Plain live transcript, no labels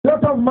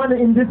of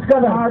money in this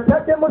gathering.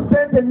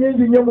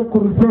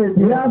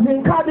 He has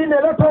incurred in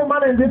a lot of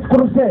money in this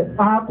crusade.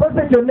 He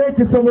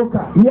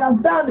has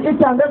done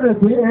each and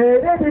everything.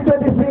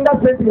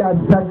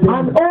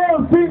 And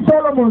all things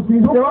Solomon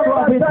is the one who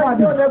has been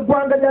started.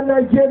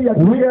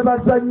 We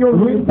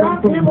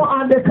thank him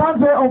and the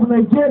country of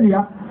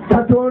Nigeria.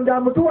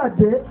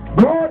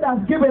 God has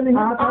given him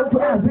unto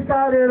us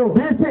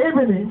this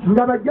evening.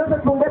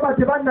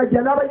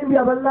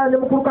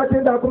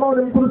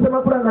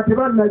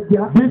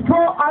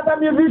 Before other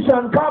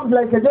musicians come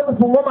like a James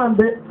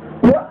Mungomande,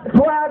 we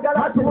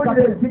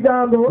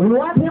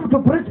want him to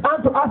preach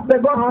unto us the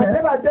gospel.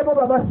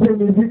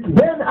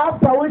 Then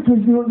after which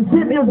we will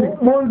see music.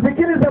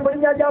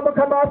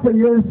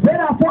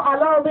 Therefore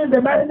allow me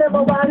the mighty name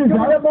of Jesus to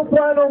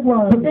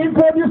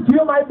introduce to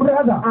you my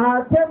brother.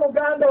 Actually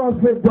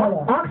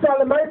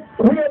my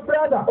real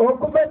brother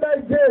from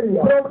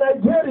Nigeria, whom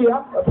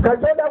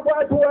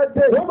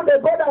the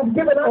God has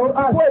given us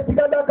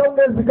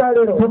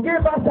to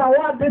give us a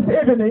word this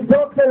evening.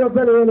 Doctor, you're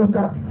very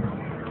welcome.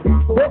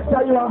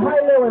 Doctor, you are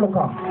highly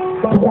welcome.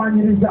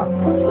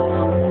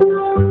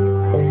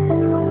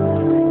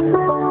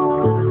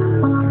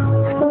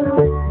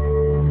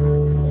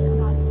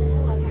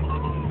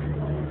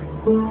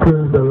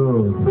 Praise the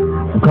Lord.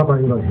 Come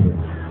on, here.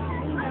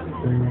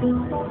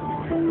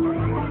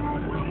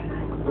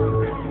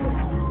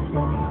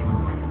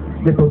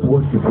 Let us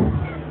worship.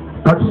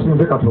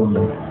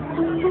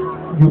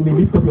 You may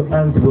lift up your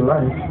hands to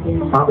life.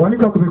 When you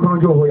come to the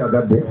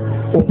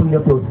open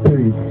your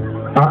spirit.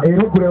 And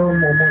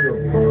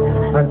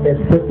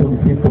expect to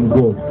receive from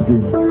God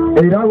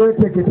today. And I will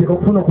take it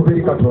open up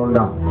very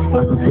Katonda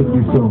and to sing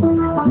this song.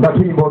 But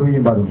we go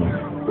in Barnabas.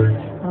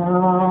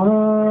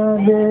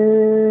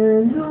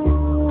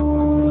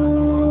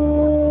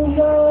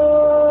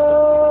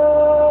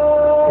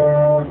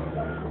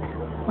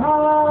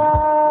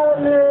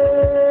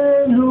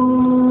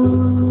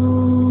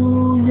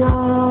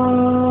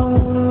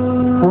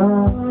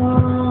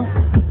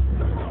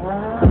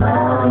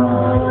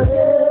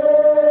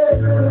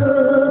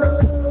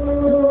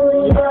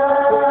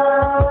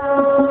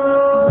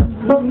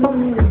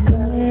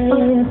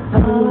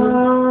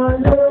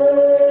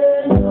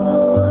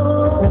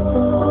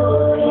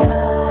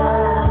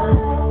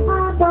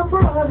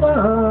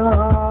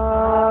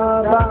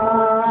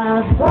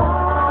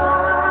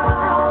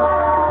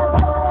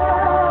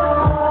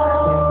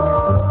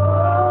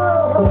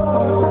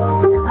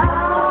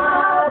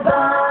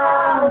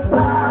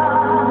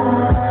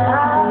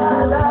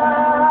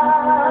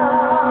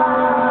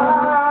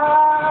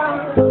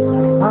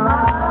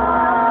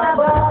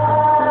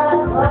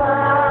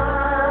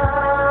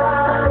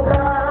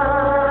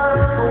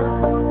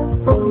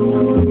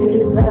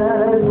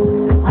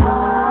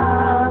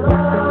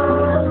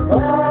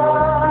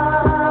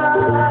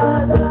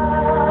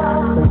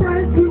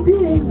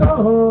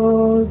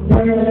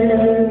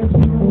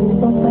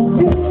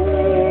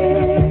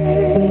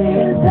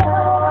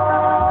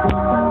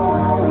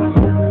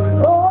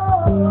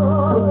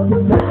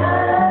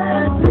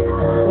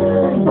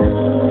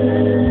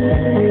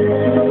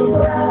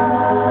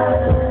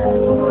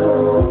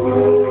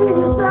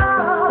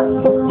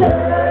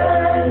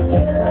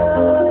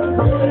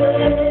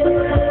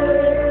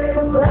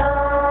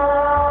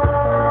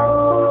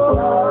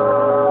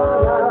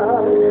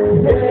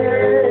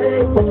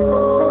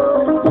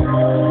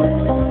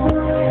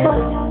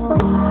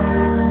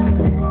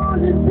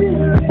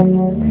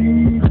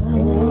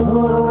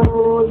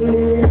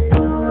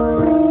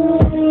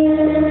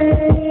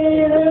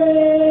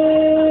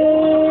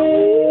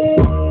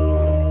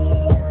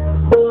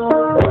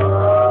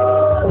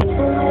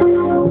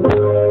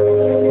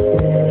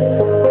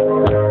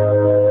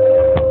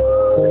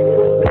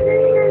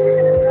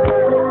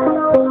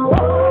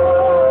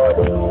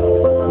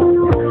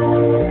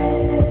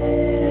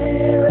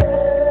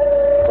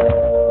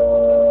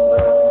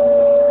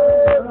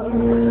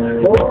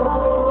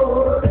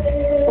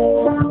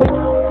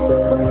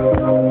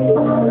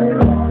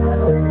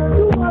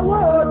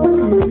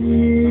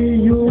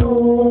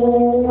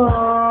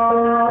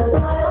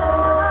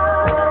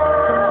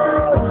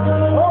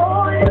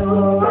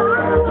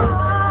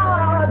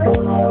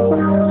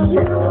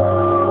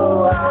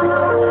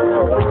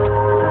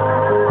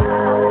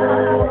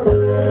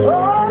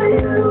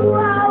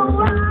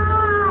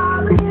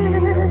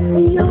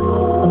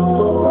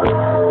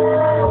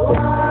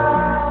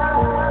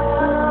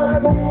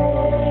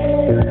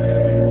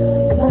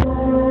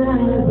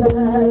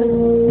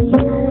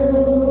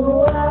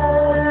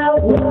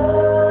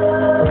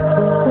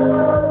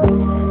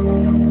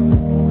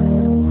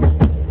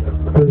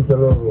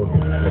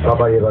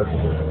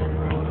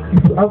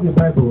 If you have your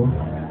Bible,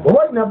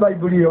 what in the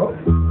Bible,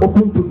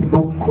 open to the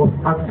book of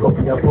Acts of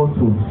the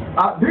Apostles.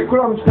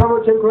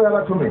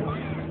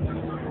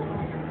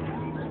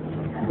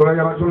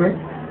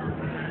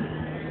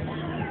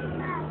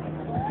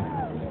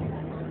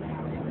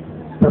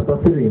 Chapter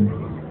 3,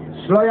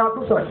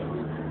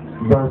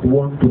 verse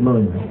 1 to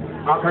 9.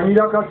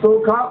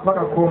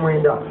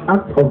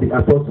 Acts of the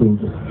Apostles,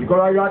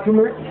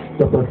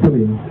 chapter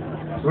 3,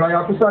 sula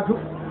ya kusatu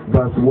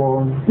verse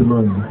 1 to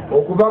 9.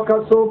 okuva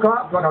kasooka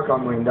paka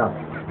kamwenda.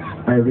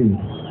 I read.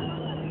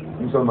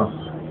 Nsoma.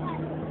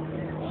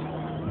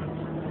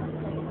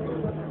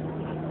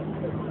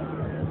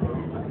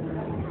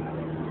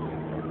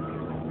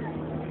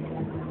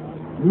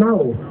 Now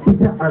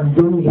Peter and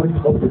John went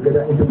up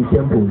together into the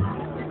temple.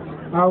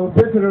 Awo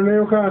Petero ne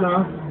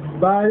Yokaana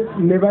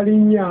ne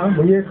balinnya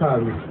mu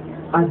yeekaalu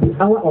At the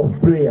hour of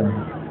prayer,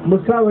 mu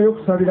ssaawa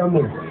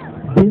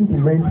y'okusabiramu, being the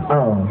ninth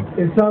hour,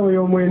 essaawa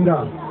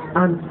ey'omwenda.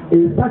 and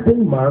a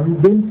certain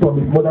man being from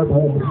his mother's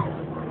womb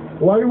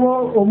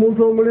Waliwo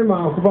omuntu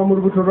omulema okuva mu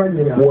lubuto lwa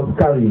nnyina was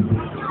carried,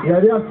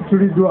 yali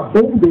asituliddwa,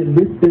 whom they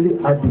laid daily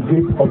at the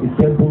gate of the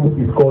temple,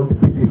 which is called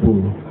Beautiful,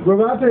 gwe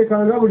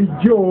baateekanga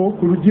bulijjo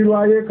ku luggi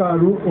lwa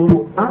yeekaalu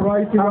to ask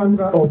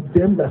olwayitibwanga of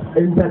them that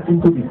entered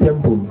into the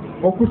temple,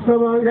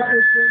 okusabanga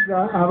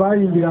effeeza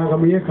abaayingiranga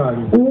mu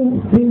yeekaalu.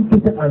 who seeing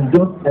Peter and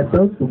John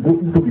about to go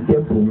into the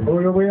temple,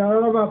 Oyo bwe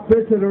yalaba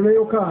Peetero ne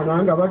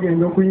Yokaana nga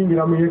bagenda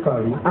okuyingira mu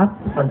yeekaalu,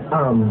 asked an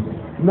alms,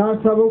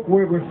 n'asaba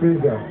okuweebwa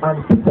effeeza.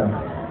 and Peter,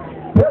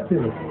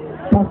 Peetero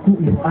casting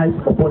his eyes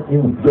upon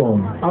him with John,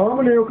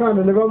 awamu ne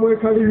Yokaana ne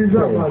bamwekaliriza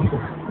amaaso.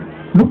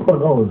 look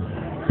on us,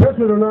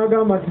 Peetero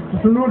n'agamba nti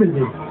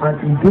tutunuulire, and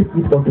he gave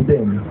it unto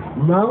them,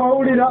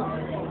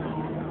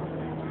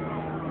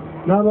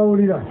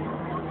 n'abawulira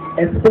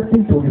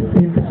expecting to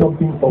receive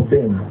something of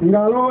them.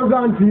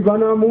 ng'alowooza nti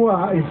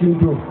banaamuwa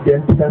ekintu.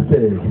 Then Peter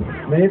said,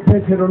 Naye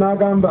Peetero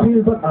n'agamba,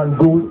 silver and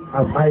gold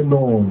have I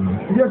known,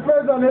 nze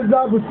ffeeza ne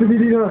zaabu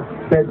sibirina,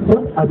 but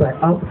what as I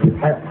have give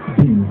I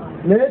thee,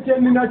 naye kye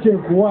nnina kye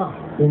nkuwa.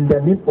 in the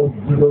name of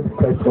Jesus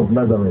Christ of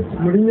Nazareth,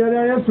 Mu linnya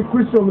lya Yesu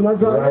Kristo rise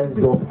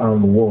Omunnazaaleesi, up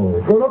and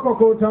walk.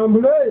 golokoka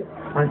otambule.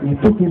 And he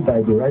took him by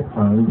the right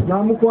hand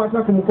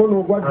N'amukwata ku mukono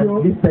ogwa ddyo,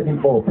 and lifted him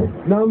up,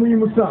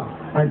 n'amuyimusa.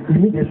 and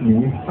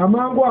immediately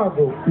Amangu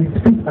ago his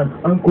feet and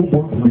ankle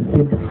bones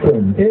received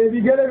strength,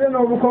 ebigere bye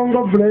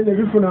n'obukongobbule ne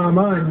bifuna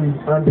amaanyi.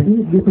 and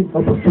he lifting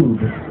up stood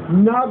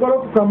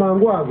N'agolokoka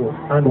mangu ago,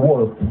 and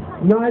walked,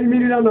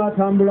 n'ayimirira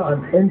n'atambula,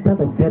 and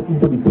entered again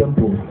into the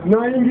temple,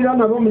 n'ayingira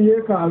nabo mu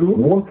yeekaalu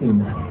walking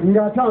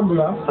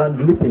ng'atambula,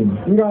 and leaping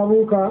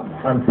ng'abuuka,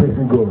 and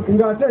praising God.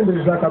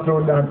 ng'atendereza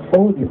Katonda. And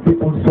all the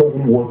people saw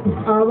him walking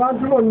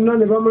Abantu bonna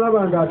ne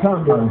bamulaba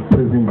ng'atambula, and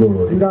praising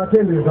God.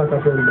 ng'atendereza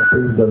Katonda.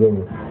 Praise the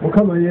Lord.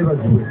 Mukama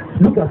yeebazibwe.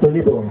 Look at your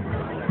neighbor.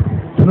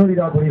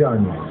 Tunuulira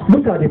akuliraanye.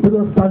 Look at the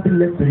person standing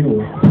next to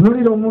you.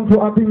 Tunuulira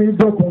omuntu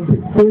akuyimiridde okumpi.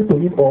 Say to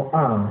him or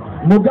her,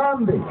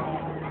 mugambe,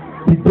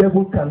 the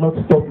devil cannot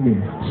stop me.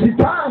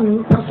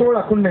 Sitaani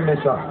tasobola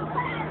kunnemesa.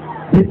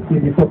 This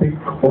is the topic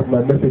of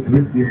my message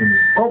this evening.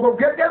 Ogwo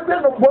gegezze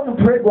n'okuba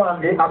omutwe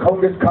gwange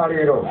akawungezi ka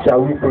leero.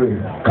 Shall we pray?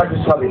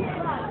 Katusabe.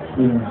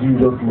 In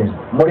Jesus' name.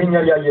 Mu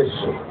linnya lya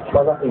Yesu.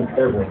 Father in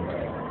heaven,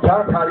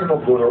 Taata ali mu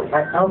ggulu,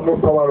 I have no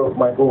power of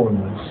my own.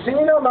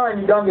 sirina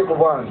maanyi gange ku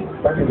bwange,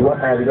 That is why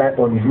I rely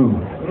on you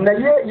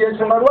naye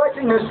y'ensonga lwaki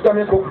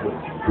neesigameko ggwe.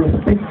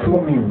 to speak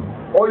through me.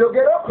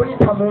 Oyogere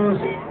okuyita mu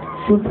nze,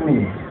 Shoot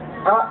me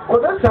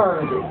kozesa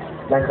nze,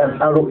 like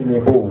an arrow in a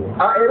bow,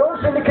 era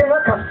onsindike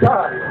nga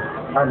kasaale,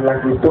 and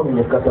like a stone in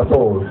a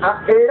catapult,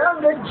 era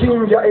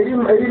ng'ejjinja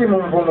eriri mu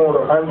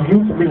nvumuulo, and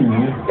use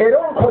me era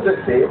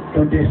onkozese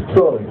to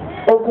destroy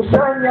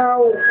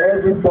okusaanyaawo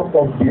every form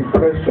of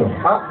depression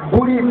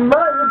buli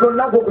maanyi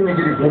gonna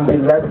g'okunyigiriza in the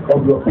life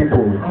of your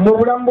people. mu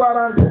bulamu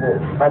bw'abantu bo.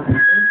 At the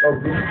end of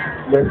this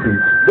message,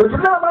 Bwe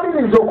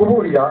tunaamaliriza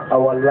okubuulira,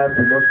 our life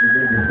will not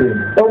remain the same.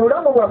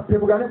 obulamu bwaffe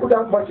bugane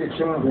kuddamu kuba kye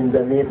kimu. In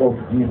the name of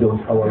Jesus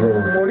our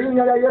Lord. Mu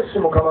linnya lya Yesu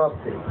Mukama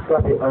waffe,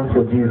 Clap your hands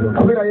for Jesus.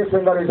 kubira Yesu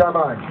engalo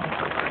ez'amaanyi.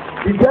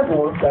 The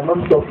devil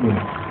cannot stop me.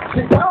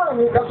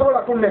 Sitaani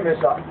tasobola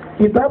kunnemesa.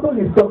 The Bible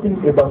is talking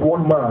about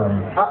one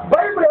man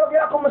Bayibuli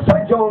eyogera ku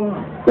musajja omu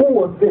who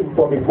was saved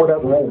from his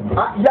mother's womb.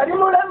 yali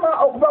mulema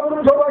okuva mu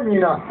lubuto lwa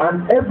nnyina,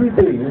 And every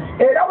day,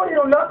 era buli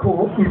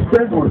lunaku his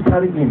friends would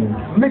carry him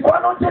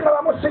mikwano gye nga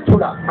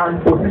bamusitula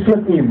and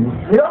position him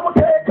ne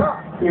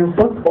bamuteeka in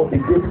front of the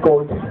gate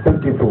called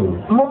Beautiful,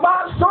 mu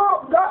maaso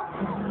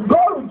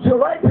g'oluggi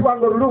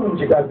olwayitibwanga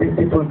olulungi, the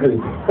beautiful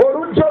gate.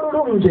 oluggi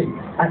olulungi.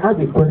 I have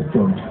a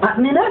question.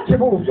 Nina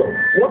ekibuuzo.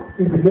 What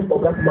is the name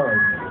of that man?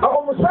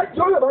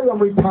 Omusajja oyo bali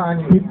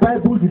bamuyitaani. The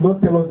Bible did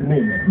not tell us the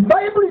name.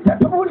 Bayibuli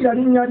tetubuulira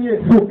linnya lye.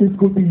 So it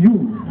could be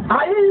you.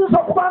 Ayinza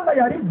okuba nga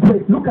yali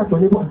ggwe. Look at your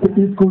neighbor and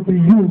say, it could be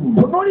you.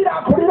 Tunuulira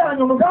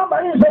akuliraanye omugamba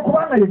ayinza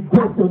okuba nga ye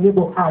ggwe. Ask your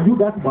neighbor, are you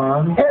that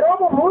man? Era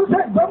omubuuze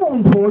gwe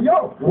muntu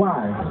oyo.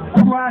 Why?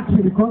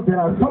 Lwaki? Because there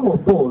are some of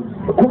us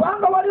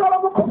Kubanga waliwo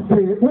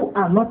abamukuffe who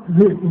are not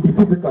live in the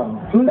physical.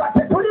 nga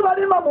tetuli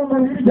balema mu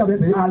mubiri gyabwe,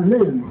 They are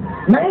lame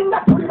naye nga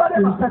tuli in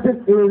balema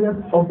certain areas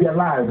of their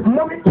lives,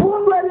 mu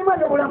bitundu ebimu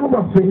ebyobulamu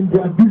bwaffe, in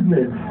their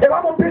business,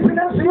 oba mu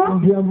bizinensi yo,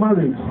 in their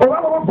marriage, oba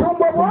mu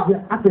bufumbo bwo, in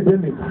their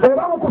academics,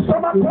 oba mu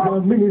kusoma in kwo,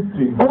 their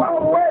ministry. oba mu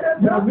buweereza,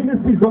 Their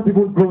ministry is not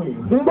even growing.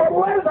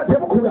 ng'obuweereza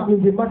tebukula,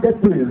 In the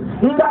marketplace,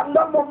 nga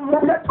mu in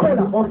byetukola,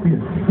 the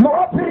office, mu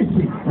office,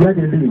 where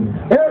they live.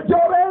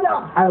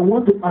 I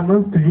want to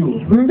announce to you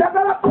that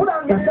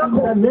in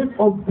the name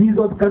of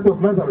Jesus Christ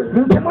of Nazareth,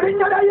 if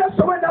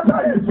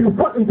you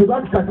fall into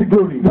that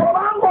category,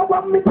 tonight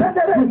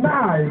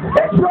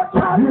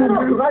you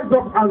will rise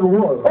up and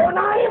walk.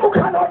 Tonight you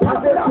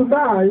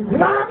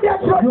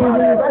will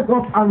rise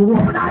up and walk.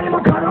 Tonight you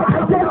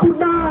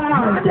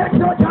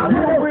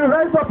will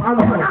rise up and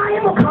walk.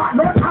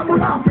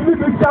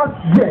 Believe it just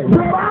yes.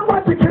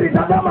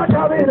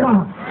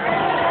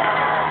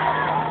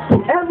 To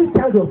every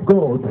child of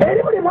God,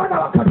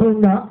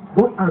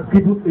 God has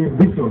given a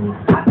vision.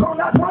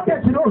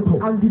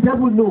 And the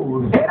devil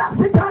knows that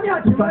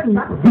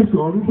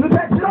vision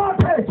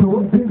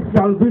brings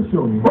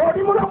salvation,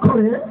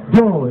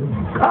 joy,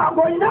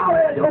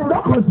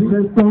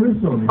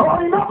 restoration,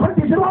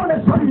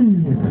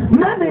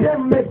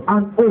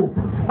 and hope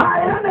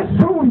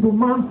to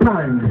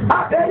mankind.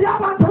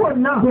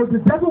 So the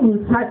devil will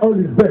try all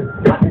his best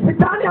to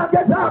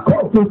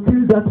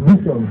kill that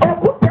vision,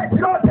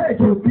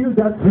 to kill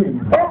that dream.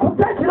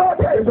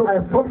 So I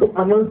come to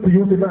announce to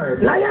you tonight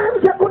that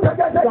the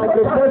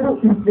devil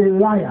is a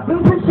liar. The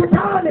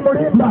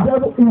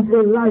devil is a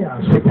liar.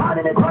 You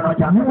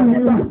will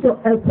reach your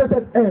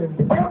expected end.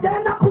 You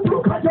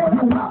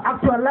will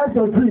actualize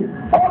your dream.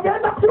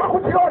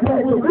 You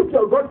will reach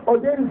your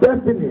God-ordained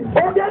destiny. You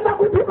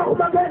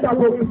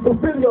will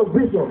fulfill your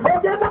vision.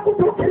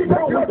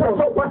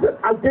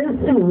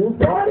 Against you,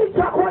 shall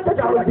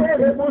be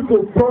able to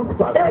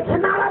prosper. Every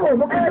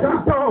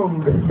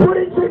tongue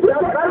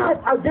that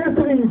against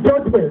you in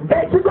judgment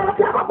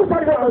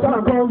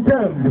shall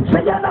condemn.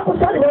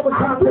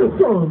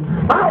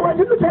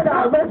 Ambition shall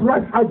not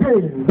rise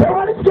again.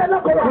 Ambition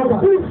shall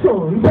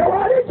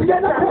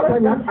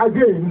rise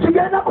again. In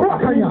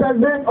the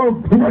name of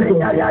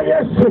Jesus,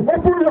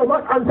 open your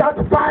mouth and start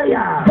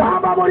fire.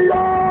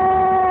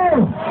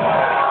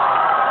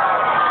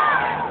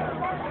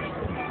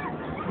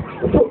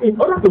 So in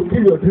order to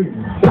kill your dream,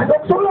 the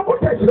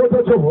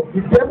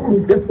devil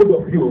will get hold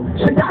of you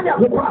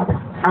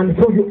and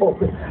throw you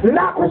up.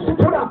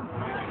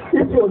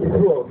 If you're on the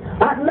floor,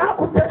 and now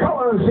could take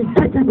out and she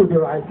take you to the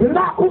right,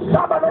 now could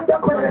someone on the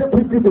corner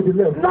take you to the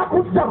left, now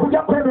could the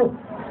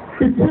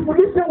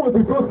tribulation will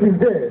be so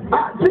severe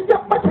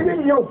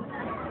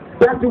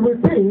that you will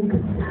think,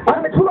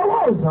 and it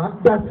was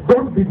that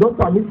God did not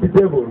permit the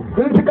devil.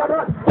 But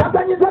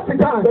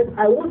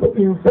I want to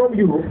inform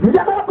you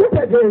that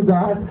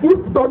if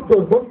God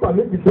does not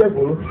permit the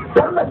devil,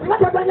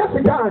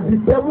 the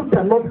devil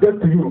cannot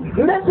get to you.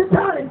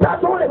 God is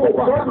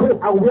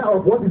aware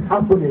of what is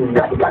happening.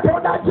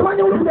 God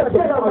knows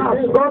about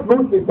it. God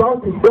knows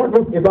about it.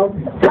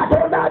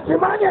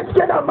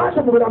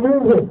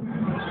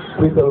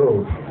 With the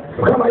Lord.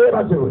 Come on,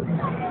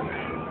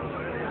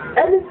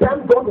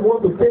 anytime God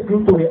wants to take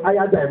you to a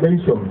higher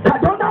dimension,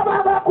 anytime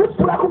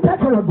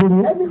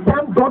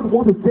God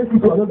wants to take you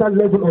to another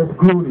level of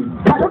glory,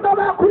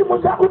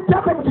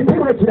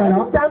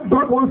 anytime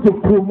God wants to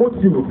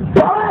promote you,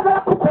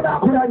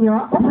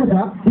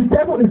 the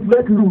devil is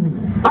let loose.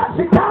 And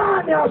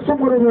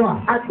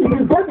it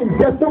is God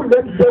himself who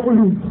let the devil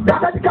loose.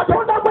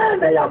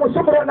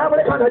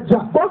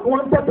 God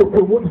wanted to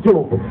promote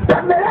Job,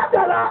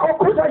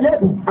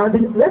 and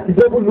he let the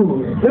devil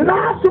loose.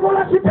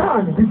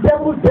 The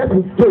devil dealt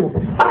with Job.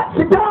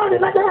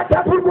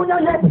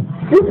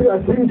 If you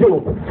are seeing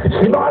Job,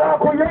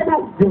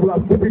 you will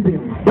have defeated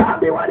him.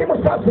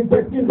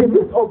 In the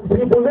midst of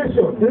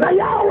tribulation,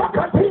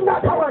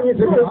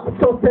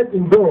 trusted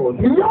in God.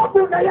 He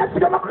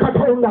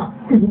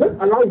did not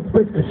allow his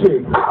faith to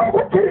shake.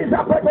 What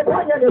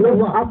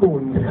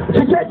happened?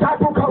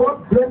 God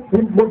blessed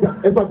him more than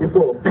ever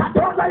before. The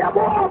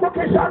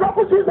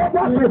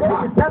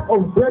type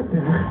of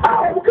blessing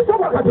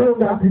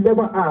that he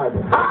never had.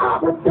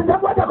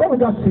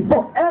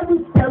 For every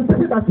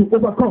temptation that you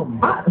overcome,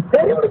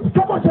 there is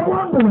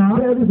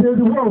a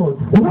reward.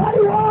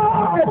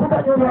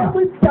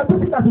 Every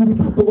temptation that you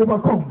refuse to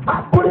overcome,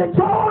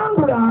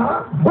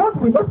 God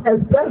will not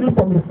expel you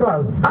from his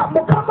plans.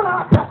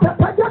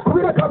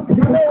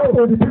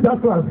 To defeat that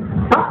plan.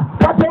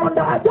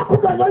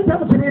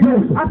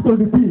 Ask to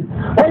defeat.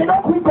 That is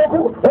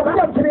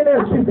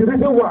the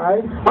reason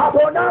why I'll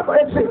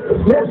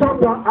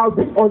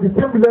be on the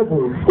same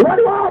level.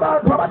 Many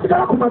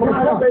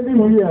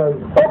years.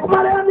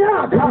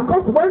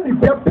 Because when the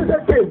temptation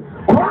came,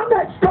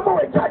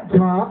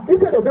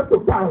 instead of them to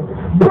pass,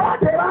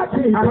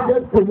 and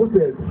get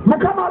promoted.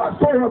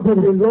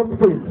 In Lord's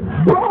faith.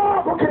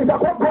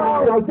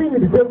 I've been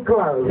in the same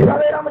class.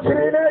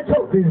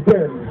 Since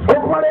then.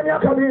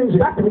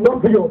 That will not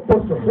be your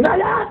portion. So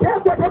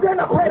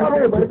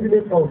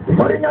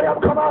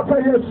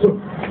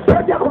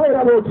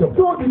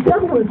the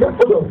devil will get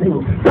hold of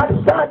you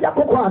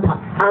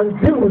and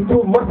deal with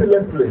you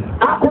mercilessly.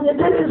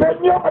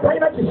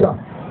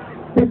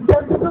 The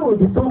temptation will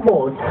be so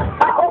much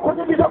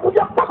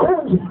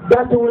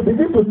that you will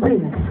begin to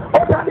think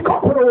that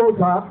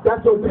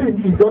your dream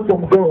is not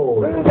from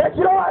God.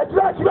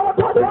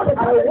 I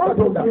want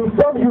to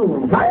inform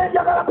you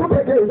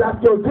that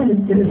your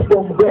dream is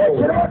from God.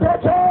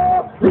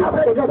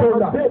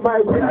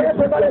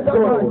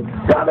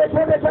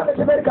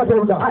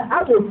 I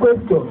have a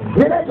question.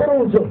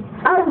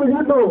 How will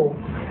you know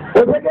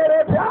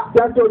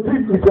that your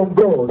dream is from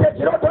God?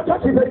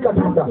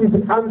 Is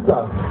the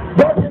answer. If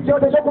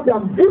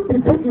the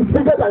truth is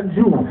bigger than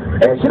you,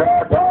 then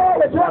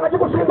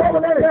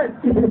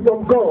it is from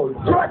God.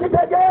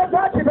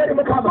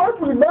 God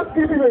will not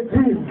give you a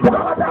dream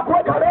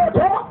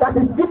that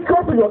is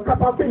equal to your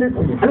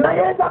capability.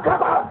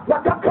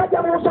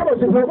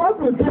 God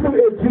will give you a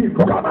dream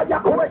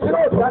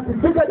that is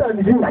bigger than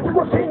you,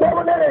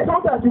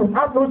 so that you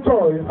have no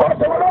choice. That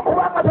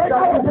you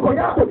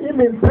have to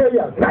him in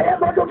prayer. You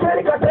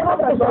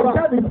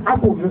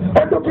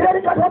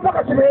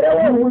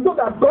will know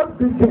that God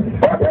did this.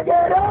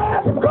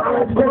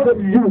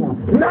 You.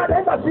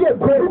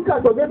 Look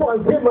at your neighbor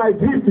and say, my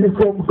dream is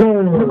from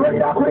God.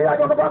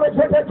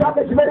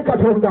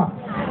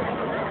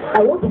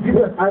 I want to give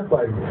you an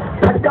advice.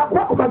 When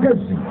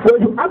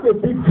you have a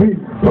big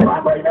dream, do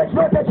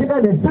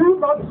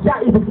not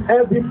share it with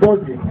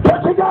everybody. If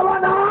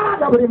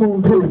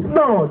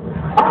not,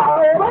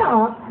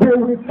 they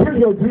will kill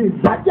your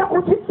dream.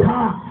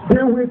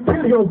 They will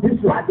kill your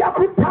vision. They are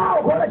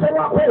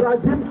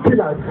dream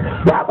killers.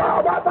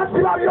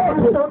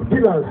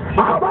 Killers.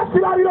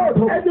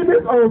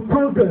 Enemies of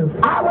progress.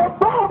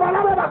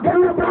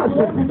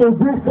 To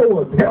move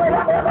forward.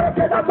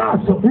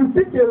 You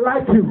think they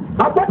like you.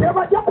 They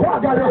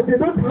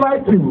don't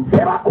like you.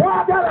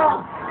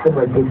 Oh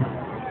my goodness.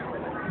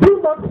 Do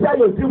not share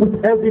your dream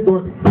with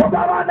everybody. Add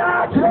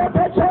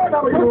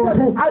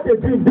a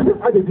dream. This is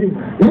add a dream.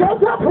 You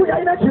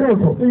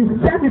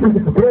share it with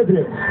his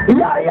brethren.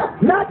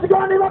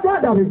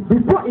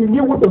 Before he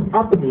knew what was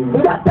happening, he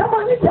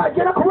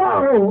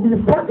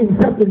found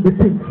himself in the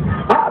pit.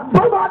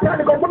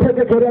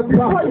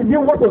 Before he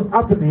knew what was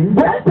happening,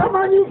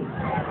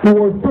 he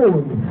was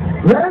told,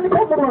 as a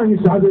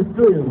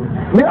slave.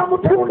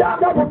 Before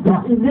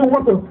he knew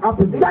what was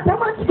happening, he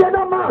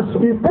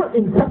found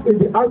himself in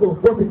the house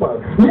of Potiphar.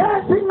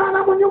 Yes, he knew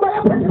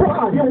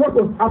what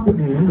was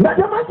happening. He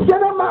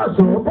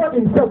found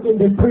himself in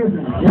the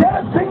prison.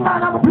 Yes, he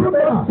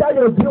share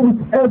your deal with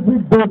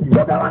everybody.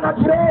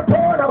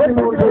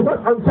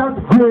 And shout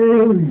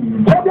glory.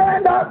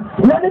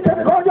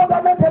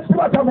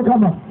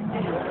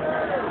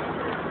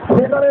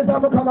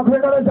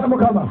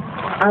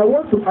 I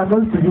want to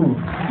announce to you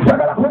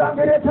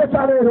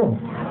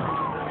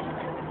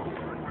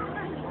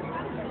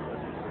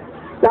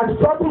that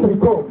trouble will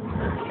come.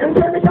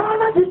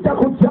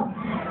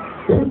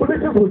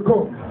 Tribulations will come. Temptations will come.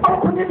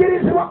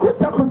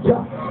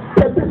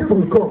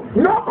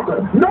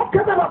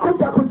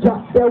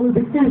 There will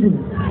be issues.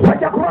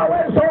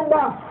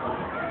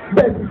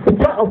 But the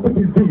joy of it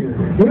is this.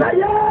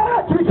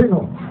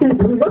 It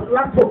will not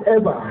last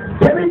forever.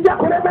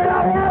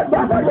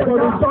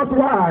 Short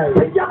while.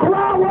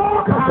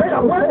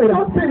 When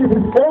something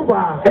is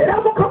over,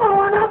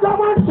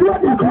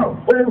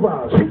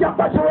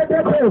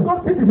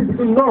 something is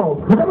enough.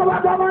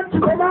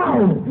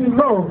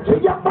 Enough.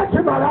 Is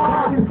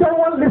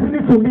someone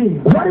listening to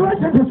me? You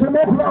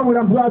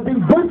have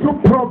been going through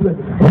problems.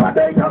 You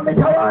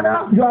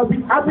have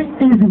been having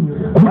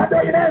issues.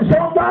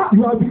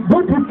 You have been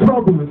going through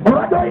troubles. You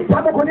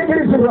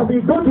have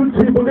been going through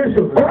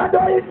tribulations. I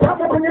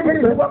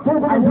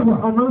want to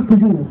announce to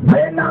you,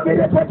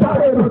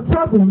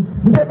 troubles,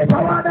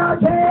 a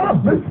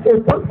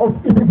part of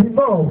it is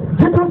enough.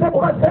 This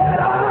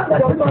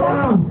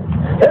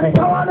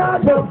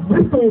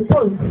to a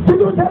point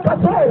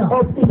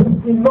of it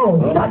is enough.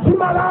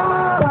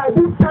 By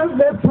this time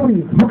left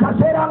free, you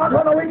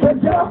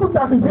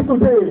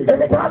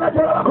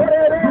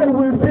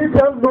will see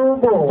them no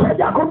more. By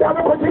this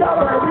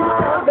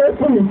time left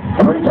free,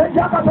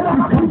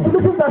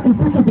 looking at you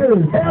today,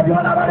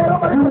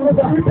 you will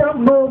see them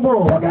no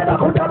more. By this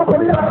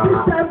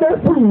time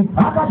left free,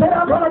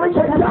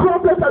 the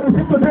problems that you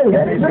see today, you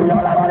will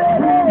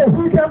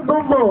see them no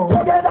more.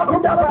 By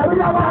this time left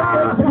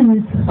free,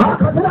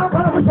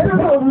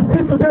 will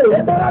see today, you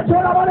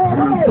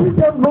will see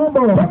them no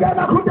more. Will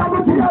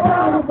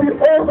be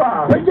over.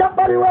 Will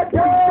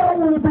be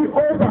over. Will be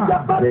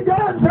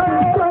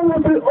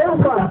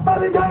over.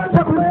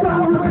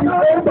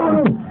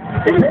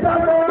 In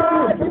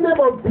the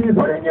name of Jesus.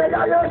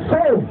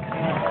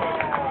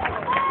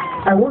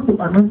 I want to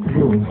announce to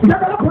you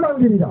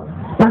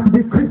that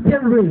the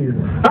Christian race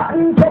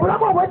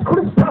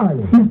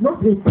is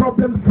not a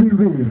problem-free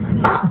race.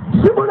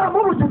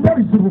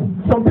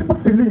 Some people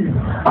believe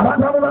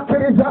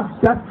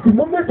that the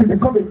moment you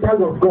become a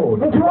child of God,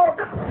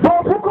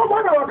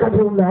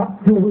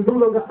 you will no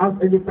longer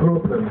have any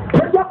problem.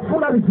 That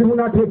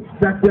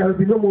there will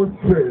be no more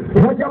stress.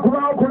 But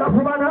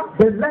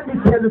let me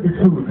tell you the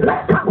truth.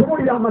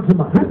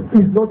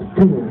 This is not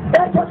true.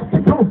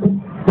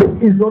 This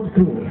is not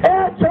true. As a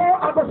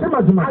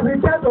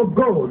child of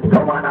God,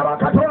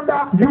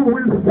 you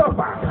will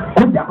suffer.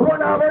 As a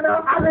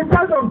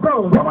child of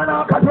God,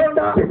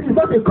 this is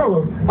not a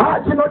cause.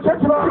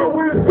 You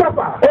will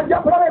suffer. But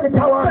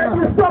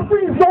the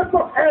suffering is not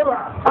forever.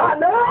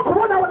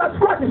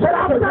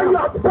 After you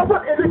have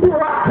suffered a little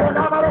while,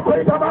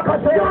 God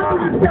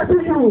will say to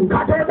you,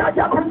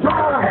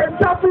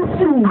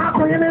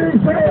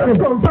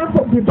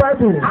 the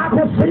Bible.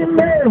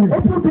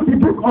 Open to the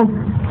book of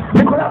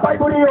the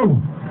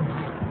Bible.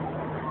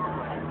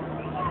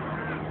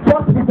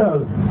 First Peter.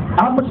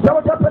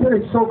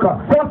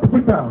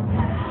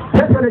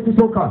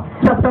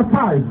 Chapter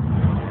 5.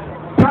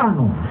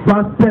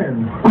 Verse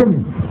 10.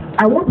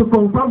 I want to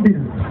confirm this.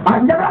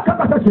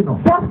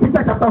 First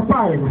Peter chapter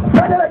 5.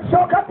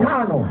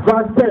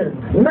 Verse 10.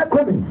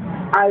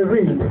 I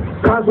read.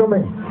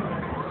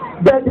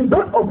 That the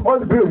God of all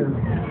grace.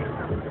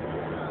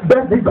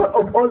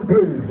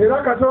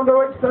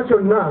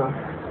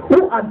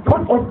 Who has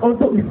called us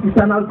unto his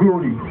eternal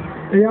glory.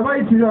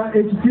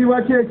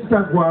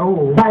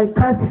 By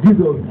Christ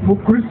Jesus.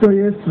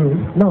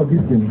 Now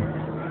listen.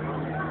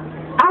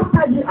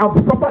 After ye have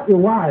suffered a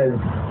while,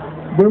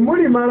 after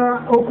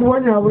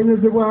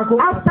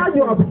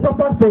you have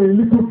suffered for a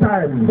little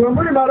time, God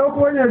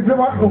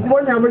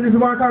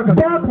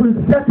will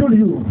settle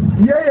you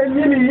and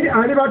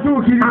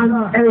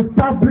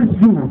establish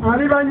you.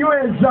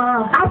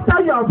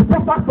 After you have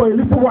suffered for a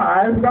little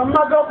while, He will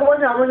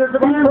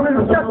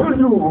settle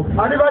you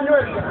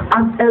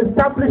and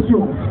establish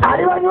you.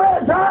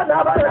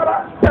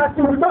 That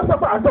you will not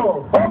suffer at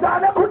all.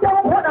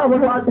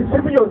 You are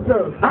deceiving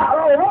yourself. You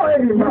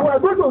are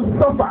going to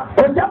suffer.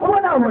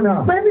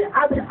 Many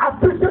are the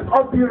afflictions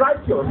of the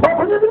righteous.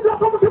 But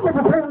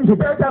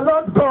the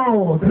Lord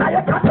God.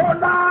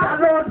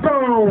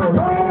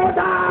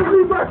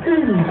 Deliver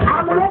him.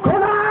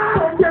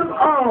 From them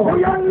all. The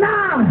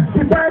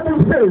Bible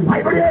says,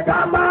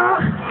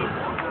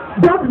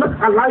 God will not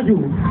allow you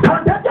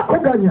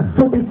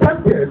to be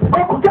tempted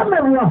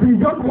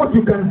beyond what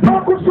you can do.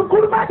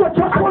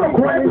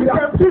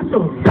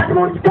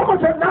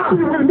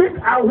 You will make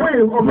a way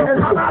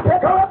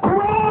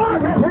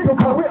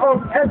of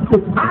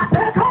escape.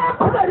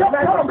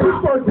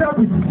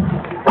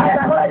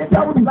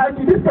 Like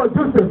it is for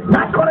Joseph,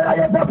 like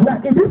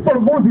it is for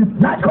Moses,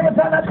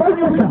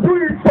 you will do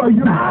it for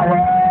you.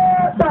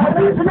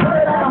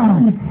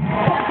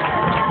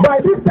 By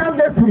this time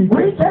next week,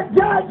 we can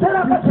judge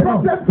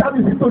problem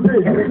services today.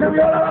 We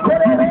will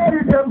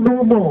see them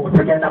no more.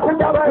 The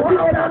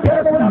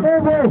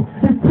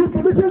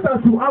situations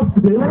that you have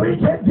today, we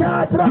can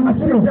judge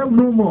see them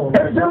no more. We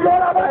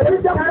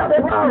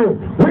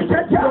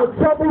can judge your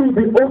trouble will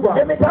be over.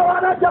 Will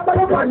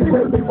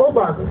be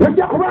over.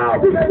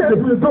 Business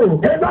will go.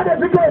 In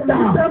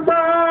the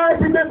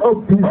mighty name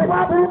of Jesus.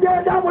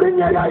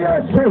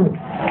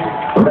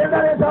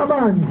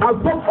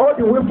 I've come all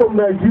the way from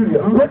Nigeria.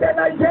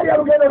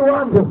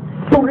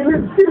 To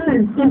release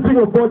healing into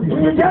your body.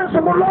 Release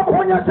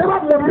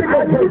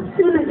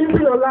healing into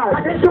your life.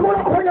 Release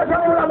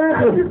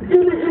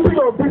healing into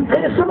your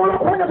business.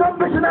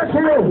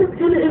 Release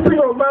healing into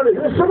your marriage.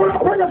 Release healing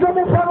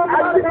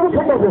into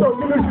your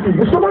ministry.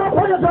 Release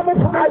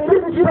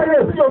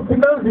healing into your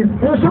finances.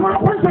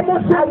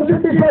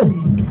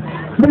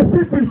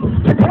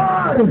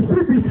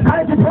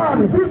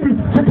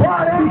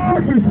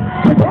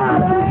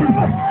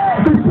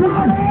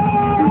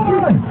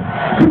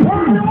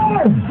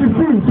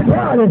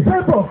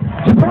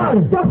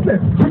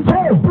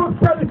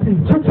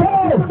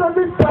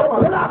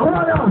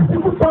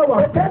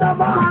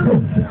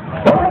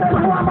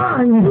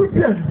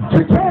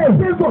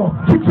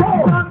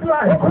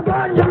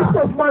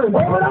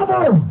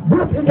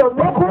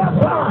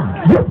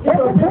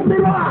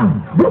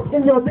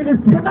 In your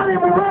ministry,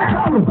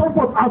 come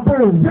from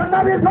above.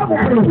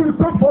 You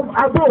come from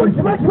above.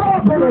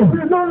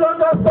 You no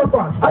longer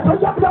suffer.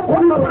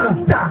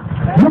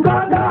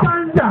 Uganda.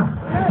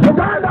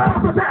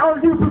 On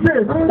you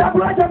today.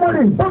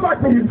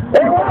 Poverty.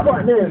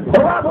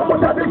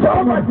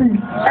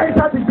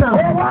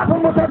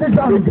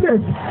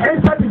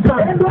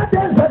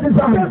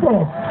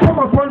 Come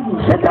upon you.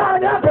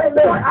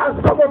 Has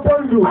come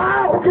upon you.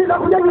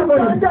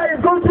 Uganda is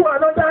going to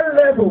another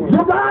level.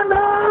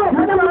 Uganda is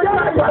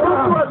going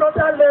to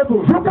another level.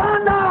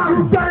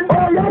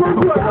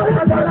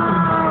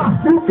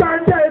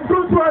 Uganda is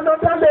going to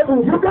another level.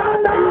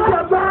 Uganda is the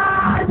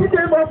mighty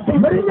name of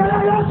Jesus.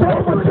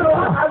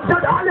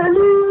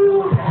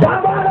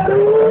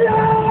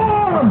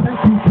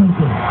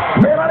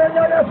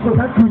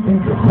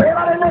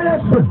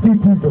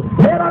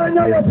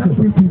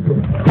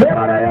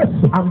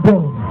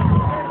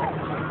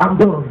 I'm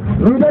done.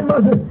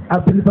 Remember this.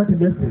 I've delivered the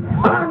message.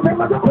 And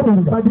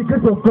by the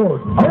grace of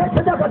God,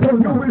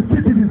 you will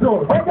see the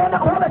result.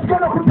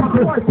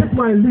 Before I take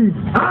my leave,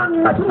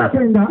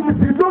 if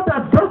you know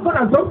that God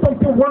has done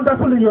something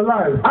wonderful in your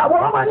life, of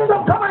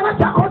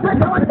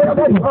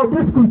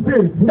this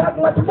crusade, that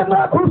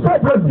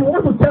you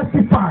want to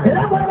testify to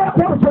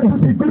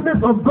the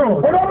goodness of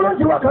God,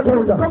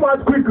 come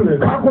out quickly.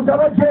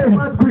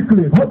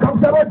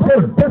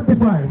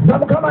 Testify.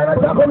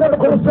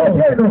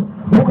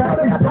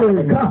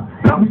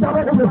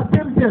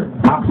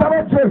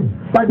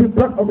 by the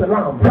blood of the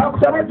Lamb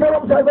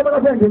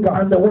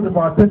and the word of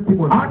our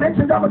testimony.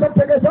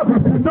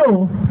 You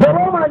know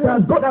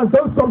that God has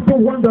done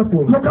something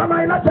wonderful,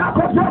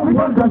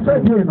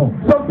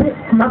 something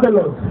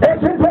marvelous,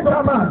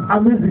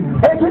 amazing,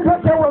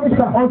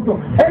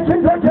 awesome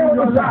in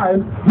your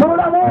life.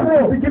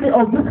 The beginning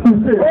of this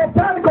crusade,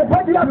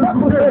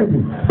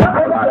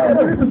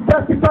 to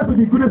testify to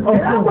the goodness of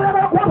God.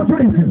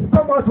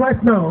 Come out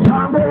right now.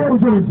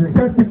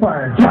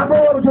 Testify.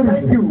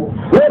 Thank you.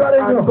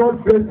 And God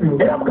bless you.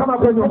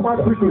 Come out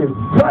quickly.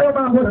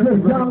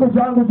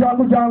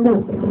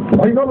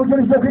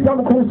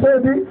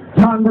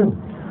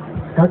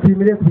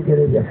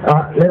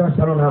 Let us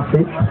stand on our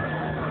feet.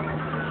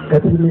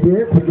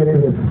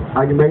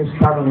 And you may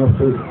stand on your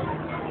feet.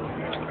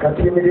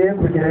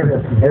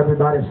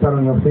 Everybody stand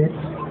on your feet.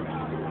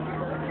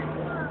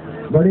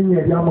 In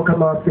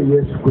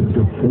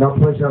the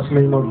precious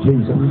name of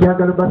Jesus.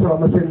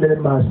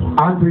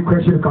 And we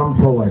request you to come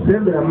forward.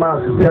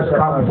 Just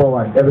come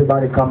forward.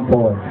 Everybody come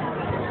forward.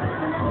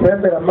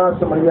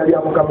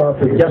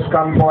 Just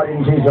come forward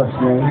in Jesus'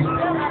 name.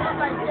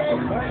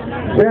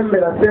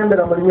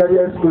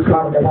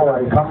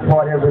 Come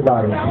forward,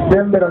 everybody.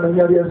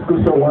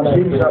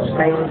 In Jesus'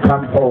 name,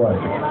 come forward.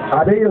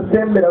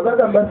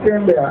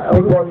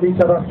 People on this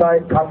other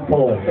side, come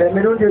forward.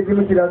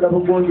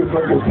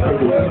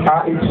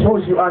 It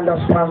shows you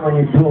understand when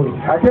you do it.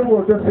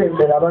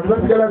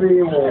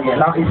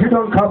 Now, if you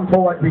don't come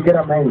forward, we get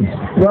amazed.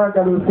 We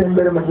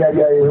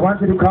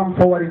want you to come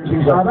forward in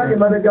Jesus' name.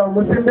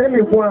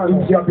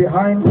 If you're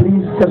behind,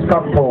 please just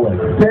come forward.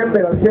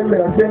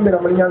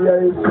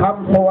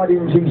 Come forward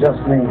in Jesus'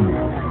 name.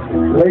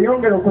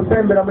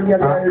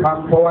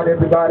 Come forward,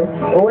 everybody.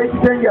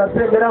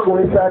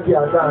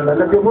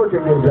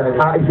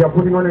 If you're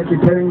putting on a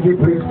kitchen,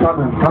 please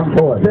come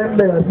forward.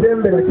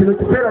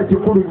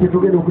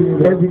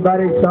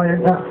 Everybody is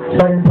silent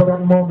for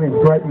that moment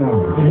right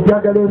now.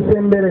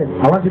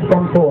 I want you to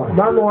come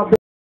forward.